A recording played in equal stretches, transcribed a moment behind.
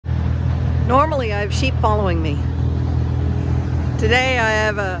Normally I have sheep following me. Today I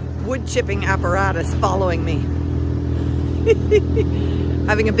have a wood chipping apparatus following me.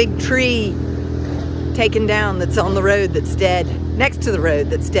 Having a big tree taken down that's on the road that's dead. Next to the road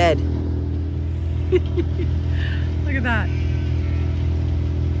that's dead. Look at that.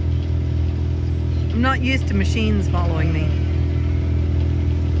 I'm not used to machines following me.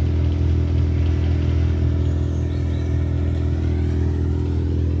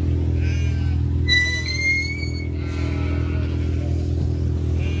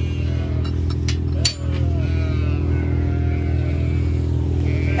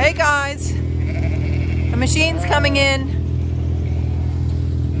 Hey guys, a machine's coming in.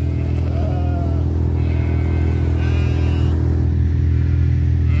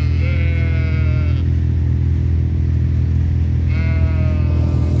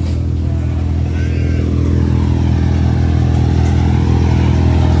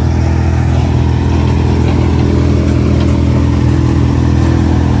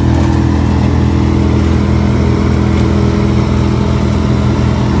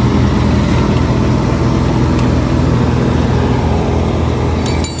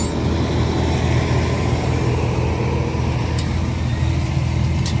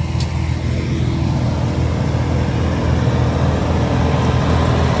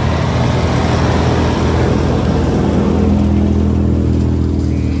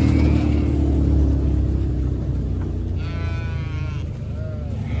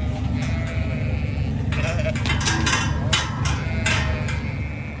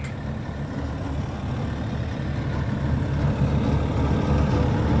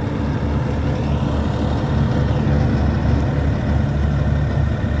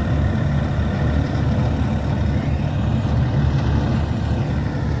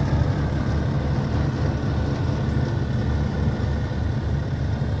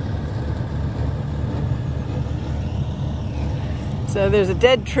 So there's a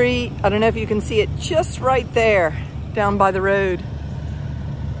dead tree. I don't know if you can see it just right there down by the road.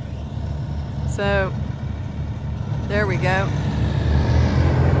 So there we go.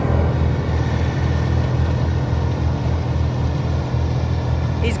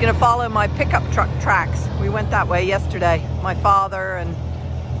 He's gonna follow my pickup truck tracks. We went that way yesterday. My father and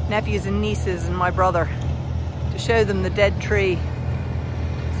nephews and nieces and my brother, to show them the dead tree.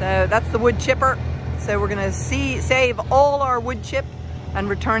 So that's the wood chipper. So we're gonna save all our wood chip and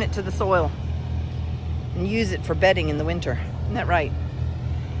return it to the soil and use it for bedding in the winter. Isn't that right?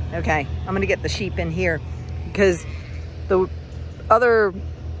 Okay, I'm gonna get the sheep in here because the other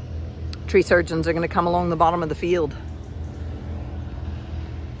tree surgeons are gonna come along the bottom of the field.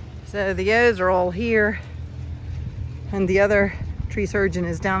 So the ewes are all here and the other tree surgeon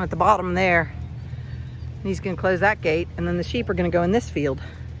is down at the bottom there. And he's gonna close that gate and then the sheep are gonna go in this field.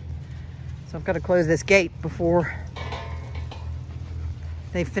 So I've got to close this gate before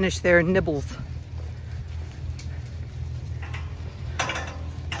they finish their nibbles.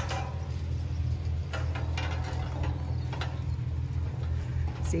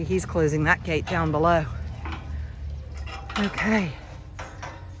 See, he's closing that gate down below. Okay.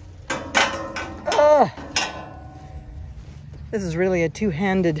 This is really a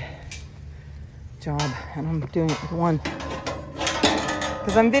two-handed job, and I'm doing it with one.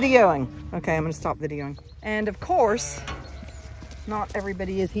 Because I'm videoing. Okay, I'm gonna stop videoing. And of course, not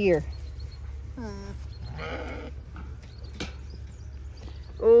everybody is here.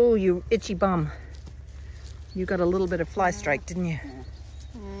 Oh, you itchy bum. You got a little bit of fly strike, didn't you?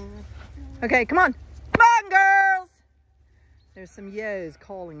 Okay, come on. Come on, girls! There's some ewes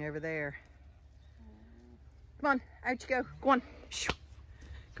calling over there. Come on, out you go. Go on.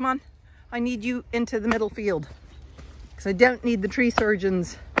 Come on. I need you into the middle field. Because I don't need the tree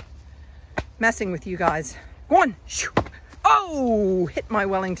surgeons messing with you guys. Go on. Oh, hit my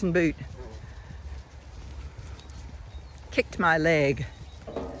Wellington boot. Kicked my leg.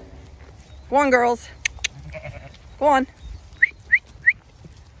 Go on, girls. Go on.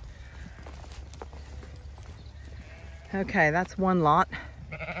 Okay, that's one lot.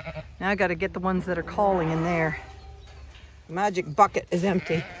 Now I got to get the ones that are calling in there. The magic bucket is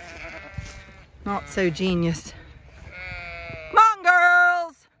empty. Not so genius. Come on,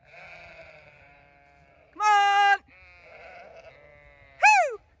 girls! Come on!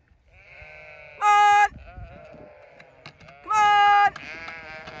 Woo! Come on! Come on!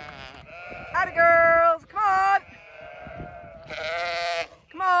 Atta girls! Come on!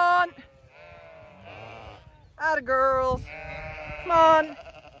 Come on! Atta girls! Come on!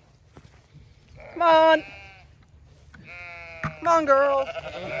 Come on! Come on, girls!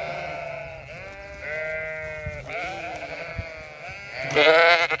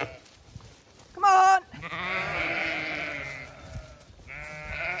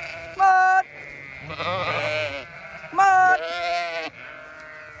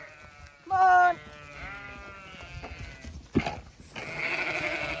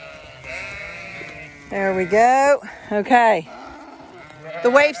 There we go. Okay. The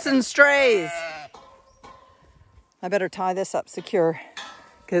waifs and strays. I better tie this up secure,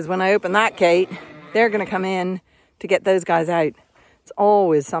 because when I open that gate, they're going to come in to get those guys out. It's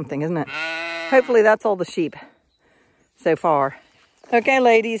always something, isn't it? Hopefully that's all the sheep so far. Okay,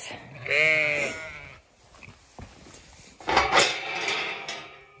 ladies.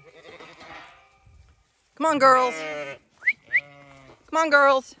 Come on, girls. Come on,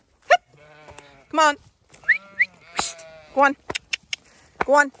 girls. Hip. Come on. Go on.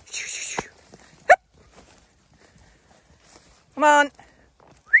 Go on. Hip. Come on.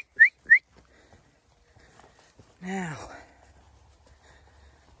 Now,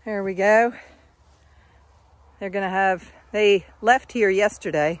 there we go. They're going to have, they left here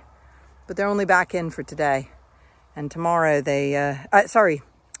yesterday, but they're only back in for today. And tomorrow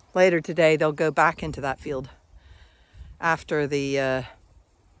later today, they'll go back into that field after the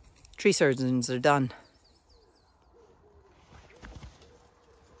tree surgeons are done.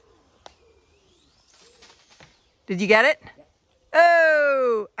 Did you get it? Yeah.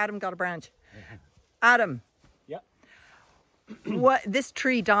 Oh, Adam got a branch. Adam. Yeah. What, this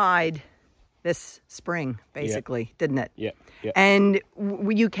tree died this spring, basically, didn't it? Yeah. Yeah. And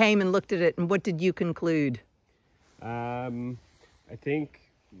you came and looked at it, and what did you conclude? I think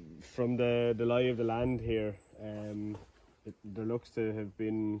from the lie of the land here, there looks to have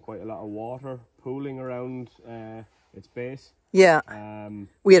been quite a lot of water pooling around its base. Yeah.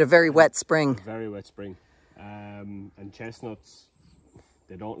 We had a very wet spring. Very wet spring. And chestnuts,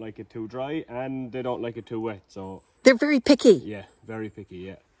 they don't like it too dry and they don't like it too wet. So they're very picky. Yeah, very picky,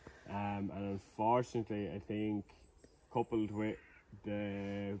 yeah. And unfortunately, I think coupled with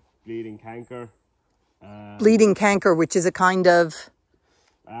the bleeding canker. Bleeding canker, which is a kind of...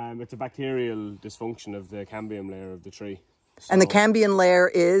 it's a bacterial dysfunction of the cambium layer of the tree. So and the cambium layer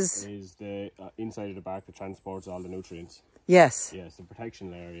is? Is the inside of the bark that transports all the nutrients. Yes. Yeah, it's the protection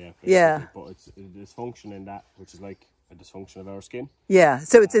layer, yeah. Yeah. But it's a dysfunction in that, which is like a dysfunction of our skin. Yeah,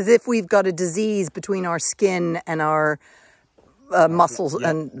 so it's as if we've got a disease between our skin and our muscles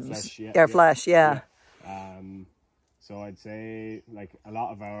and flesh, yeah. So I'd say like a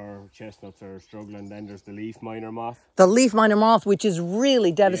lot of our chestnuts are struggling. Then there's the leaf miner moth. The leaf miner moth, which is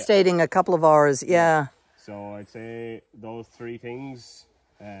really devastating a couple of ours, yeah. So I'd say those three things,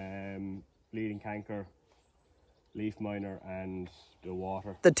 bleeding canker, leaf miner and the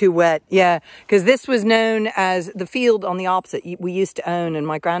water. The too wet, yeah. Because this was known as the field on the opposite we used to own, and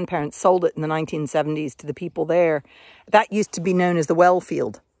my grandparents sold it in the 1970s to the people there. That used to be known as the well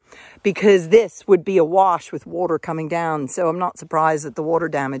field, because this would be awash with water coming down. So I'm not surprised at the water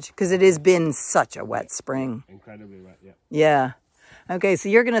damage, because it has been such a wet spring. Incredibly wet, yeah. Yeah. Okay, so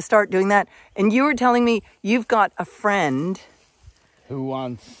you're going to start doing that. And you were telling me you've got a friend who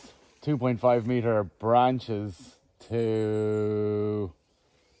wants 2.5 meter branches to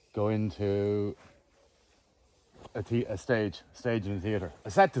go into a stage in a theatre.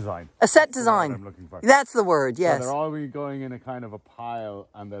 A set design. A set design. That's the word I'm looking for. That's the word, yes. So they're all going in a kind of a pile,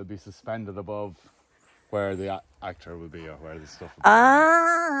 and they'll be suspended above where the actor will be, or where the stuff will be.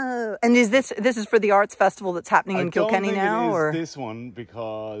 Ah, and is this is for the arts festival that's happening in Kilkenny now? Or this one,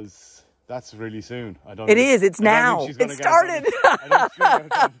 because that's really soon. It's now. It started.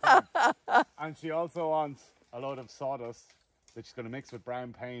 And she also wants a load of sawdust that she's going to mix with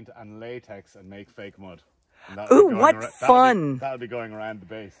brown paint and latex and make fake mud. Ooh, what fun! That'll be going around the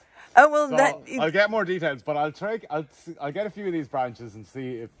base. Oh well, so I'll get more details, but I'll get a few of these branches and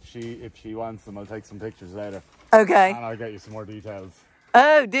see if she wants them. I'll take some pictures later. Okay. And I'll get you some more details.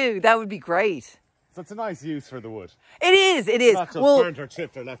 Oh, dude, that would be great. So it's a nice use for the wood. It is. It's not just burnt or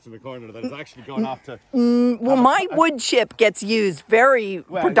chipped or left in the corner. That is actually going off to... well, my wood chip gets used very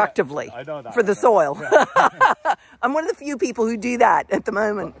productively for the soil. Yeah. I'm one of the few people who do that at the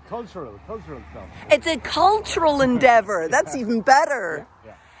moment. Cultural stuff. It's a cultural endeavor. That's even better.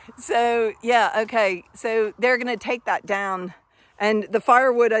 Yeah. So, yeah, okay. So they're going to take that down. And the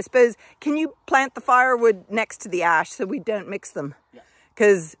firewood, I suppose, can you plant the firewood next to the ash so we don't mix them?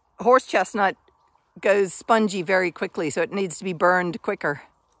 Because horse chestnut goes spongy very quickly, so it needs to be burned quicker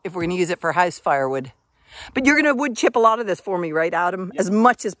if we're going to use it for house firewood. But you're going to wood chip a lot of this for me, right, Adam? As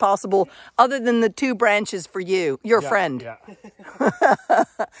much as possible, other than the 2 branches for you, your friend. Yeah.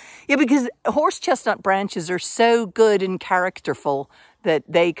 Yeah, because horse chestnut branches are so good and characterful that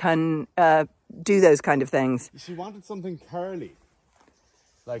they can do those kind of things. She wanted something curly,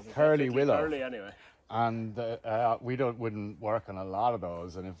 like curly willow. Curly anyway. And we wouldn't work on a lot of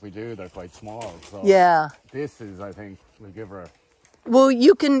those, and if we do, they're quite small. So yeah, this is, I think, we'll give her. Well,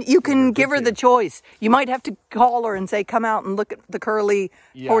 you can give her the choice. You might have to call her and say, "Come out and look at the curly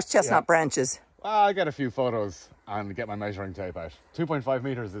horse chestnut branches." Well, I'll get a few photos and get my measuring tape out. 2.5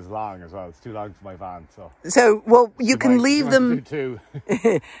 meters is long as well. It's too long for my van, so. So, well, you can leave them. Two.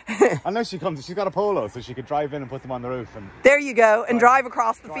 Unless she comes, she's got a polo, so she could drive in and put them on the roof. And there you go, and drive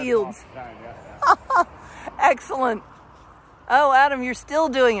across the fields. Yeah. Excellent. Oh, Adam, you're still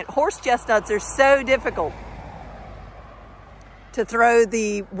doing it. Horse chestnuts are so difficult to throw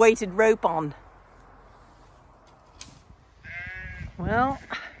the weighted rope on. Well,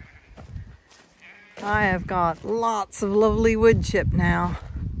 I have got lots of lovely wood chip now.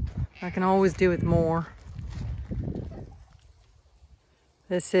 I can always do with more.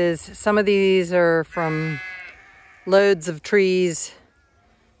 Some of these are from loads of trees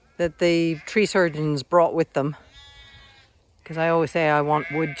that the tree surgeons brought with them. Because I always say I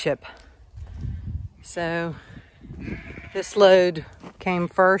want wood chip. So this load came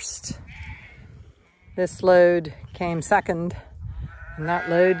first. This load came second. And that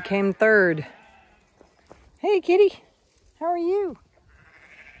load came third. Hey, kitty. How are you?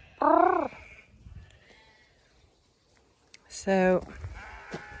 Brrr. So,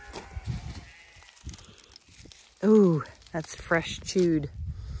 ooh, that's fresh chewed.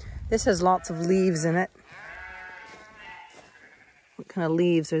 This has lots of leaves in it. What kind of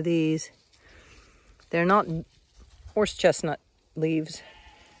leaves are these? They're not horse chestnut leaves.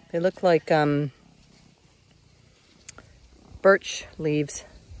 They look like birch leaves.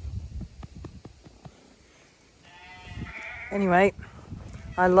 Anyway,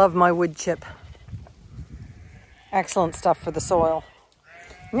 I love my wood chip. Excellent stuff for the soil.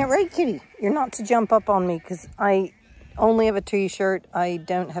 Isn't that right, kitty? You're not to jump up on me because I only have a t-shirt. I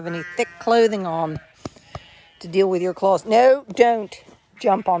don't have any thick clothing on to deal with your claws. No, don't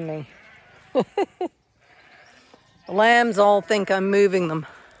jump on me. The lambs all think I'm moving them,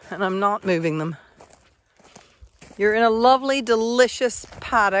 and I'm not moving them. You're in a lovely, delicious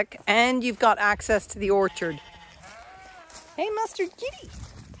paddock, and you've got access to the orchard. Hey, Mustard Kitty.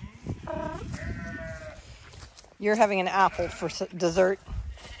 You're having an apple for dessert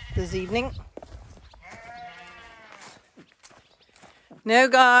this evening. No,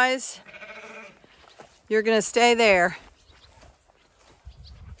 guys. You're going to stay there.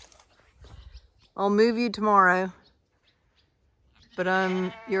 I'll move you tomorrow. But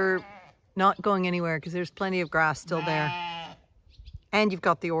you're not going anywhere because there's plenty of grass still there. And you've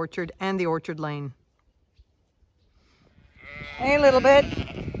got the orchard and the orchard lane. Hey, little bit.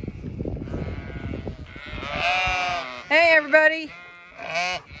 Hey, everybody.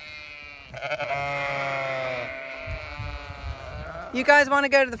 You guys want to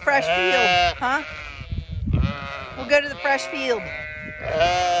go to the fresh field, huh? We'll go to the fresh field.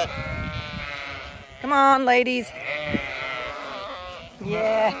 Come on, ladies.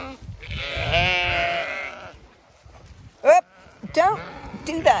 Yeah. Oop, don't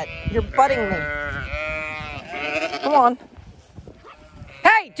do that. You're butting me. Come on.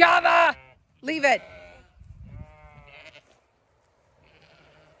 Hey, Java! Leave it.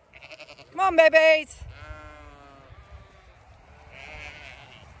 Come on, babies.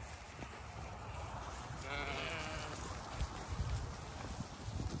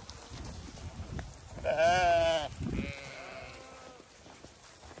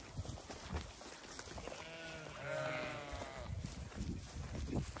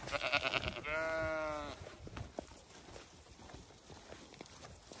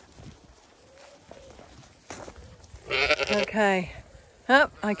 Okay. Oh,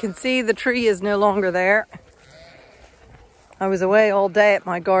 I can see the tree is no longer there. I was away all day at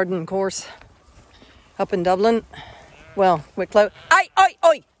my garden course up in Dublin. Well, Wicklow.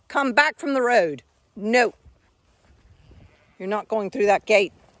 Oi! Come back from the road. No. You're not going through that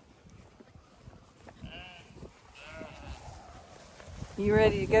gate. You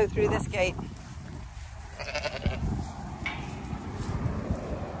ready to go through this gate?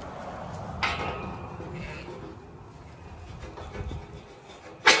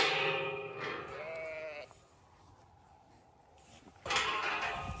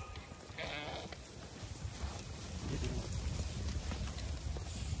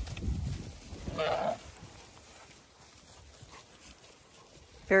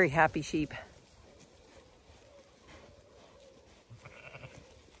 Very happy sheep.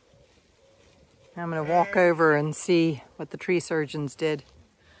 I'm going to walk over and see what the tree surgeons did.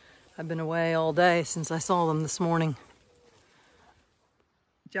 I've been away all day since I saw them this morning.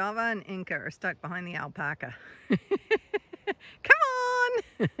 Java and Inca are stuck behind the alpaca. Come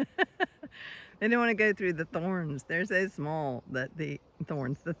on! They don't want to go through the thorns. They're so small that the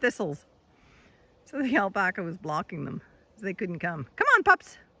thistles. So the alpaca was blocking them. So they couldn't come. Come on,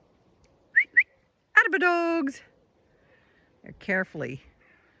 pups. Attaboy dogs. They're carefully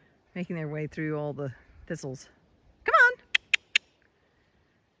making their way through all the thistles. Come on!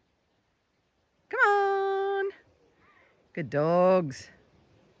 Come on! Good dogs.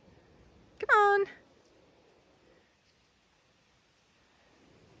 Come on!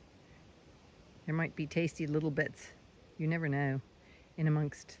 There might be tasty little bits, you never know, in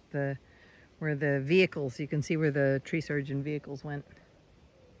amongst where the vehicles, you can see where the tree surgeon vehicles went.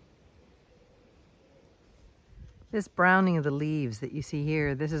 This browning of the leaves that you see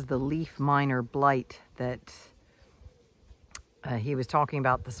here, this is the leaf miner blight that he was talking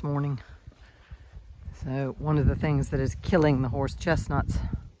about this morning. So one of the things that is killing the horse chestnuts.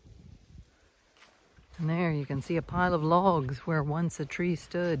 And there you can see a pile of logs where once a tree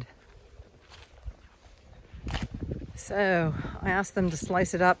stood. So I asked them to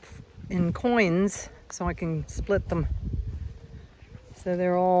slice it up in coins so I can split them. So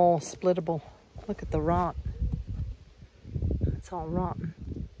they're all splittable. Look at the rot. It's all rotten.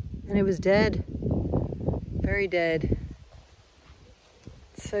 And it was dead. Very dead.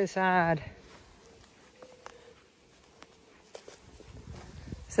 It's so sad.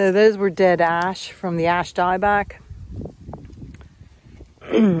 So those were dead ash from the ash dieback.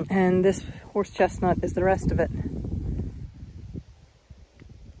 And this horse chestnut is the rest of it.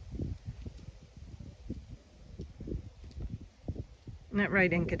 Isn't that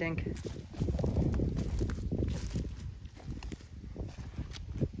right, Inkadink?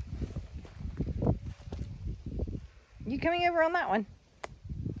 You coming over on that one?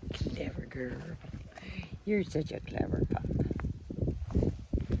 Clever girl. You're such a clever pup.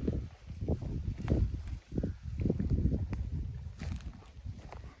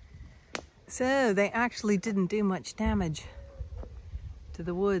 So they actually didn't do much damage to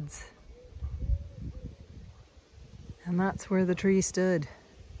the woods. And that's where the tree stood.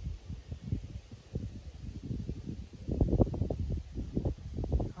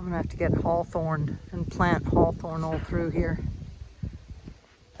 I'm gonna have to get hawthorn and plant hawthorn all through here.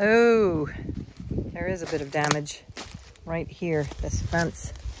 Oh, there is a bit of damage right here, this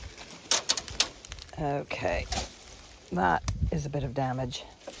fence. Okay, that is a bit of damage.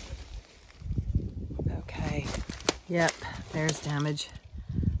 Okay, yep, there's damage.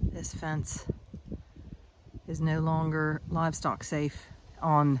 This fence is no longer livestock safe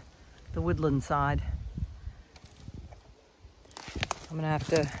on the woodland side. I'm gonna have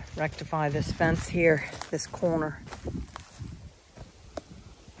to rectify this fence here, this corner.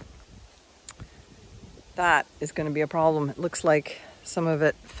 That is gonna be a problem. It looks like some of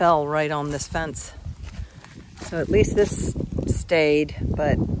it fell right on this fence. So at least this stayed,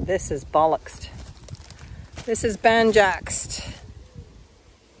 but this is bollocksed. This is banjaxed.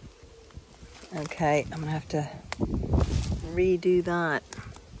 Okay, I'm gonna have to redo that.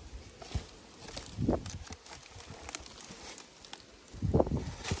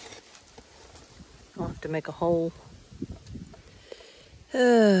 I'll have to make a hole.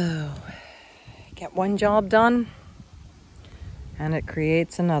 Oh, get one job done and it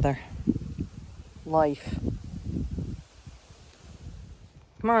creates another. Life.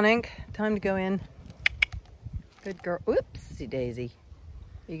 Come on, Ink, time to go in. Good girl. Oopsie daisy.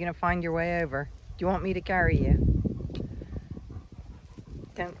 Are you gonna find your way over? Do you want me to carry you?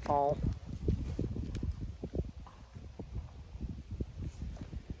 Don't fall.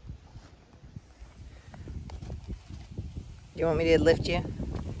 Do you want me to lift you?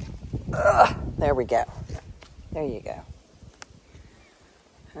 Ugh, there we go. There you go.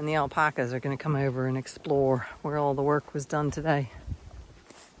 And the alpacas are gonna come over and explore where all the work was done today.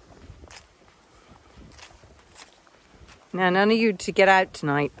 Now, none of you to get out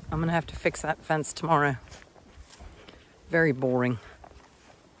tonight. I'm gonna have to fix that fence tomorrow. Very boring.